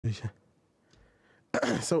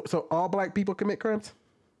So all black people commit crimes?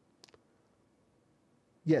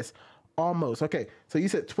 Yes, almost. Okay, so you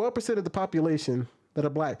said 12% of the population that are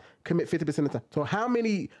black commit 50% of the time. So how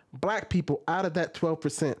many black people out of that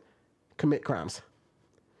 12% commit crimes?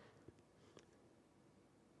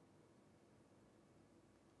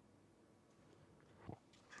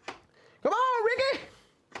 Come on, Ricky.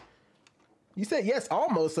 You said yes,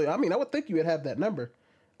 almost. So I mean, I would think you would have that number.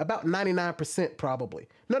 About 99% probably.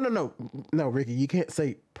 No, Ricky, you can't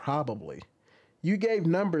say probably. You gave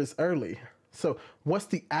numbers early. So what's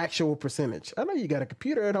the actual percentage? I know you got a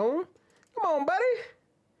computer at home. Come on, buddy.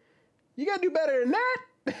 You got to do better than that.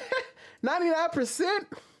 99%?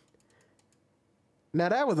 Now,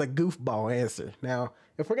 that was a goofball answer. Now,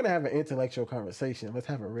 if we're going to have an intellectual conversation, let's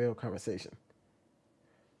have a real conversation.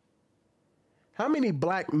 How many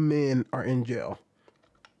black men are in jail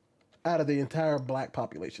out of the entire black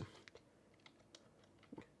population?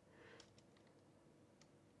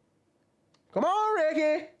 Come on,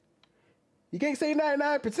 Ricky. You can't say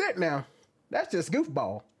 99% now. That's just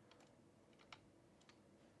goofball.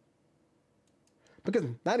 Because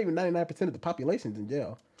not even 99% of the population's in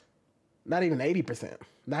jail. Not even 80%.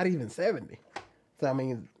 Not even 70%. So, I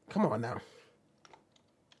mean, come on now.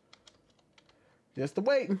 Just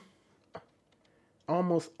waiting.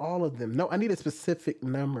 Almost all of them. No, I need a specific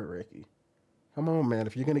number, Ricky. Come on, man.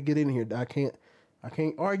 If you're gonna get in here, I can't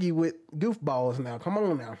argue with goofballs now. Come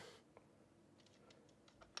on now.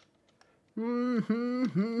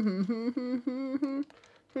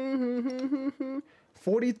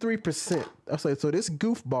 43%. I say so. This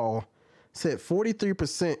goofball said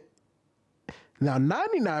 43%. Now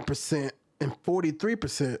 99% and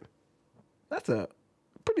 43%. That's a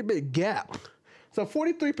pretty big gap. So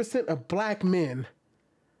 43% of black men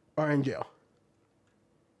are in jail.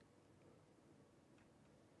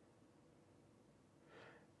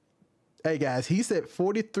 Hey guys, he said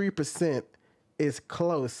 43% is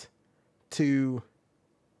close to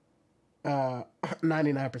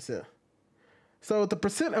 99%. So the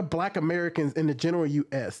percent of black Americans in the general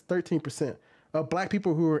U.S., 13% of black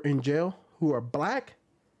people who are in jail, who are black,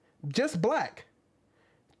 just black,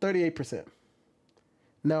 38%.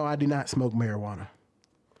 No, I do not smoke marijuana.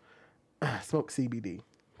 I smoke CBD.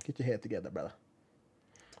 Get your head together, brother.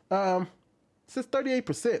 It says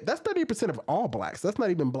 38%. That's 38% of all blacks. That's not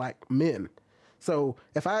even black men. So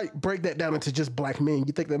if I break that down into just black men,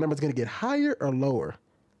 you think that number's going to get higher or lower?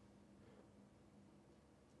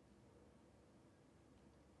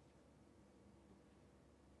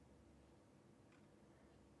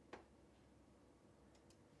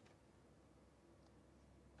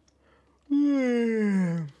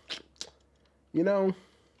 You know,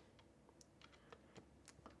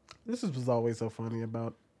 this was always so funny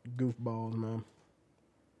about goofballs, man.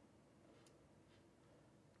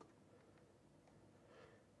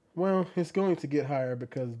 Well, it's going to get higher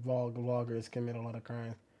because vloggers commit a lot of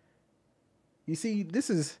crimes. You see, this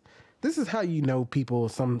is how you know people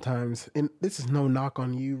sometimes, and this is no knock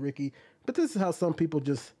on you, Ricky, but this is how some people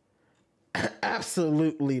just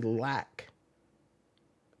absolutely lack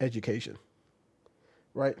education,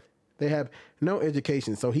 right? They have no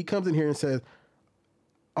education. So he comes in here and says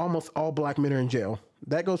almost all black men are in jail.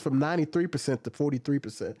 That goes from 93% to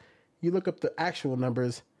 43%. You look up the actual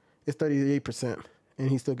numbers, it's 38%, and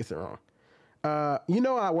he still gets it wrong.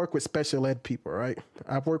 I work with special ed people, right?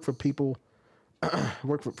 I've worked for people,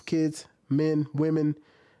 worked with kids, men, women.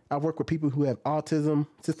 I've worked with people who have autism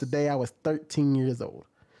since the day I was 13 years old.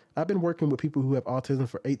 I've been working with people who have autism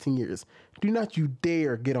for 18 years. Do not you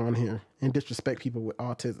dare get on here and disrespect people with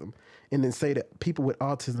autism and then say that people with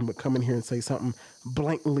autism would come in here and say something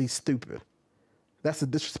blatantly stupid. That's a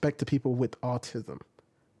disrespect to people with autism.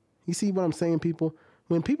 You see what I'm saying, people?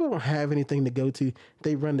 When people don't have anything to go to,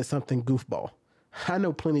 they run to something goofball. I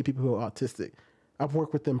know plenty of people who are autistic. I've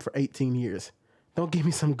worked with them for 18 years. Don't give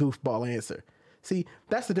me some goofball answer. See,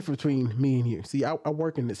 that's the difference between me and you. See, I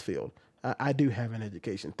work in this field. I do have an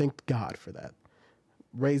education. Thank God for that.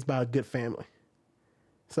 Raised by a good family.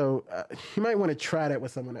 So you might want to try that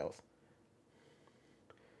with someone else.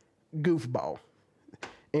 Goofball.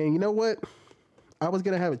 And you know what? I was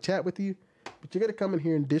going to have a chat with you, but you're going to come in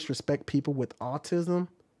here and disrespect people with autism.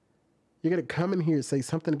 You're going to come in here and say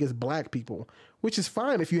something against black people, which is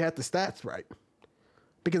fine if you have the stats right.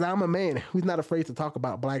 Because I'm a man who's not afraid to talk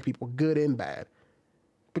about black people, good and bad.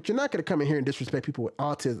 But you're not going to come in here and disrespect people with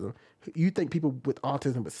autism. You think people with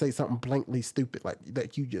autism would say something blankly stupid like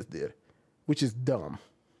that you just did, which is dumb.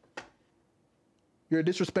 You're a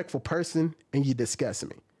disrespectful person and you disgust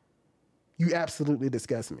me. You absolutely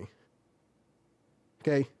disgust me.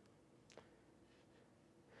 Okay?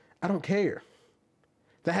 I don't care.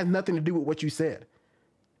 That has nothing to do with what you said.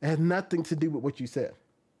 It has nothing to do with what you said.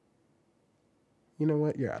 You know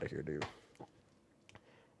what? You're out of here, dude.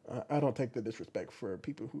 I don't take the disrespect for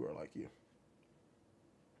people who are like you.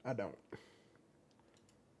 I don't.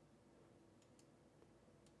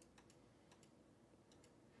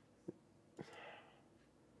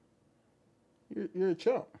 You're a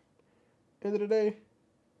chump. End of the day,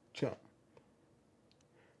 chump.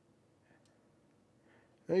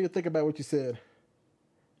 Now you think about what you said.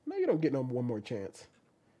 No, you don't get no one more chance.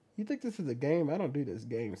 You think this is a game? I don't do this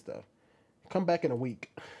game stuff. Come back in a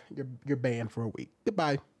week. You're banned for a week.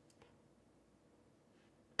 Goodbye.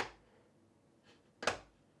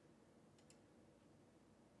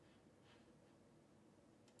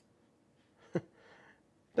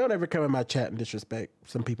 Don't ever come in my chat and disrespect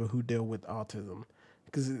some people who deal with autism,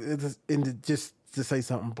 because it's just to say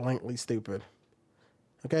something blankly stupid.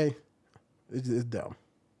 Okay, it's dumb.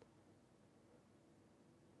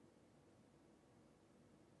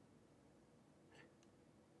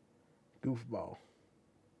 Goofball.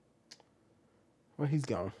 Well, he's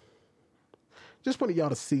gone. Just wanted y'all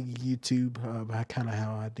to see YouTube, kind of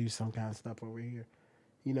how I do some kind of stuff over here.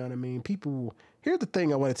 You know what I mean? People, here's the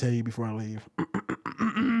thing I want to tell you before I leave.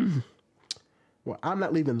 Well, I'm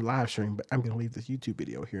not leaving the live stream, but I'm going to leave this YouTube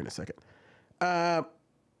video here in a second.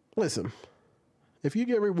 Listen, if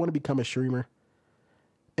you ever want to become a streamer,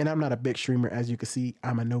 and I'm not a big streamer, as you can see,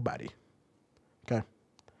 I'm a nobody. Okay.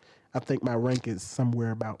 I think my rank is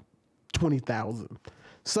somewhere about 20,000.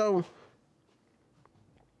 So,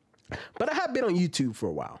 but I have been on YouTube for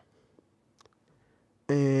a while.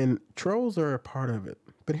 And trolls are a part of it.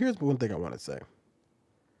 But here's one thing I want to say.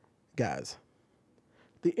 Guys,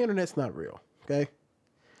 the internet's not real, okay?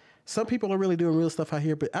 Some people are really doing real stuff out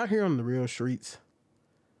here, but out here on the real streets,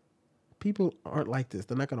 people aren't like this.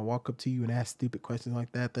 They're not going to walk up to you and ask stupid questions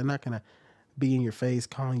like that. They're not going to be in your face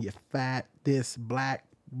calling you fat, this, black,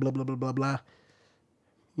 blah, blah, blah, blah, blah.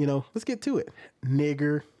 You know, let's get to it.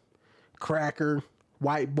 Nigger, cracker,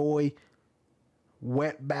 white boy,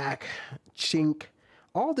 wetback, chink,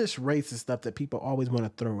 all this racist stuff that people always want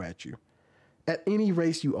to throw at you. At any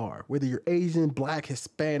race you are, whether you're Asian, black,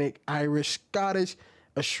 Hispanic, Irish, Scottish,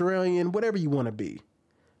 Australian, whatever you want to be.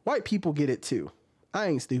 White people get it too. I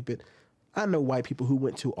ain't stupid. I know white people who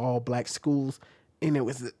went to all black schools, and it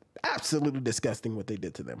was absolutely disgusting what they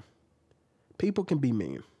did to them. People can be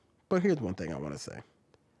mean. But here's one thing I want to say.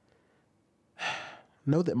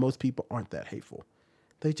 Know that most people aren't that hateful.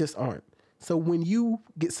 They just aren't. So when you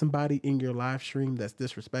get somebody in your live stream that's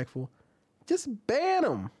disrespectful, just ban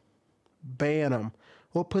them. Ban them.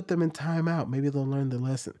 Or put them in timeout. Maybe they'll learn the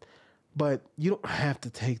lesson. But you don't have to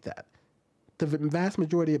take that. The vast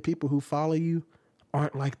majority of people who follow you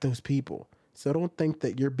aren't like those people. So don't think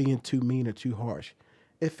that you're being too mean or too harsh.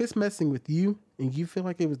 If it's messing with you and you feel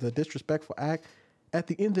like it was a disrespectful act, at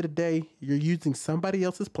the end of the day, you're using somebody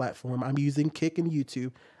else's platform. I'm using Kick and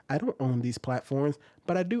YouTube. I don't own these platforms,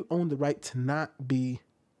 but I do own the right to not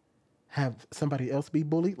have somebody else be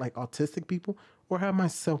bullied, like autistic people, or have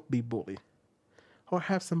myself be bullied, or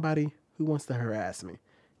have somebody who wants to harass me.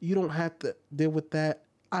 You don't have to deal with that.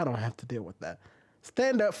 I don't have to deal with that.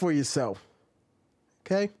 Stand up for yourself.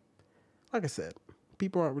 Okay? Like I said,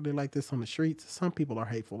 people aren't really like this on the streets. Some people are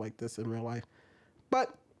hateful like this in real life.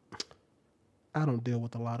 But I don't deal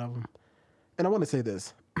with a lot of them. And I want to say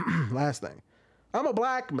this. Last thing. I'm a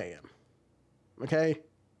black man. Okay?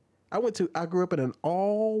 I grew up in an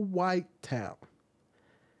all-white town.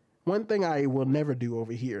 One thing I will never do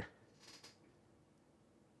over here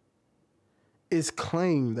is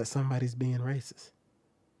claim that somebody's being racist.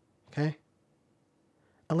 Okay?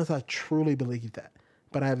 Unless I truly believe that.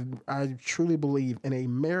 But I truly believe in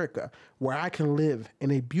America where I can live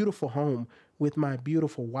in a beautiful home with my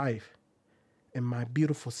beautiful wife and my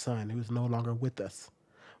beautiful son who is no longer with us.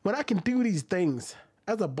 When I can do these things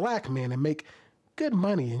as a black man and make good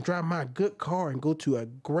money and drive my good car and go to a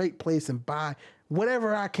great place and buy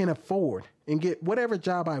whatever I can afford and get whatever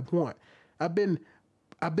job I want. I've been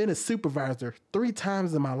a supervisor 3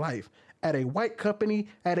 times in my life at a white company,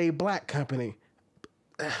 at a black company.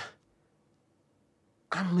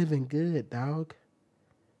 I'm living good, dog.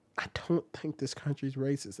 I don't think this country's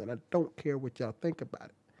racist, and I don't care what y'all think about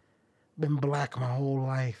it. Been black my whole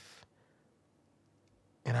life,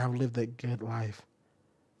 and I've lived a good life.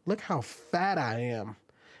 Look how fat I am.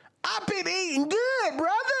 I've been eating good,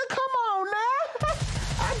 brother. Come on now.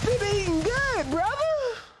 I've been eating good,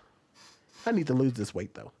 brother. I need to lose this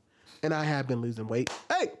weight, though. And I have been losing weight.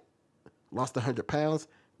 Hey, lost 100 pounds.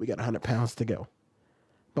 We got 100 pounds to go.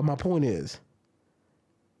 But my point is,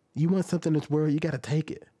 you want something in this world, you got to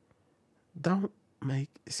take it. Don't make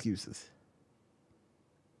excuses.